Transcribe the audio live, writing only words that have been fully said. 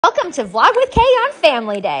welcome to Vlog with Kay on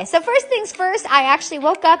Family Day. So first things first, I actually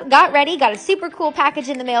woke up, got ready, got a super cool package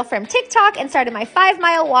in the mail from TikTok, and started my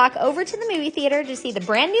 5-mile walk over to the movie theater to see the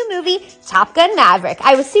brand new movie, Top Gun Maverick.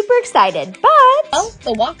 I was super excited, but... Oh,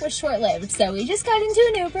 the walk was short-lived, so we just got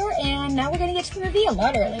into an Uber, and now we're gonna get to the movie a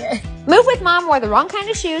lot earlier. Move with Mom wore the wrong kind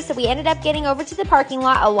of shoes, so we ended up getting over to the parking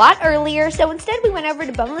lot a lot earlier, so instead we went over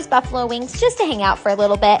to Boneless Buffalo Wings just to hang out for a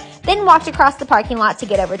little bit, then walked across the parking lot to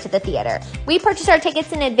get over to the theater. We purchased our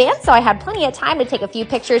tickets in advance, so I had plenty of time to take a few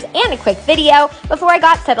pictures and a quick video before I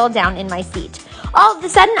got settled down in my seat. All of a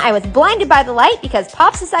sudden, I was blinded by the light because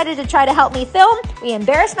Pops decided to try to help me film. We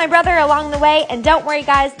embarrassed my brother along the way, and don't worry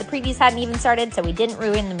guys, the previews hadn't even started, so we didn't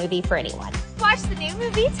ruin the movie for anyone. Watched the new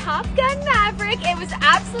movie Top Gun Maverick. It was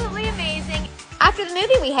absolutely amazing. After the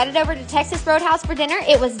movie, we headed over to Texas Roadhouse for dinner.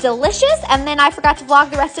 It was delicious, and then I forgot to vlog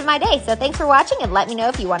the rest of my day. So thanks for watching, and let me know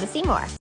if you want to see more.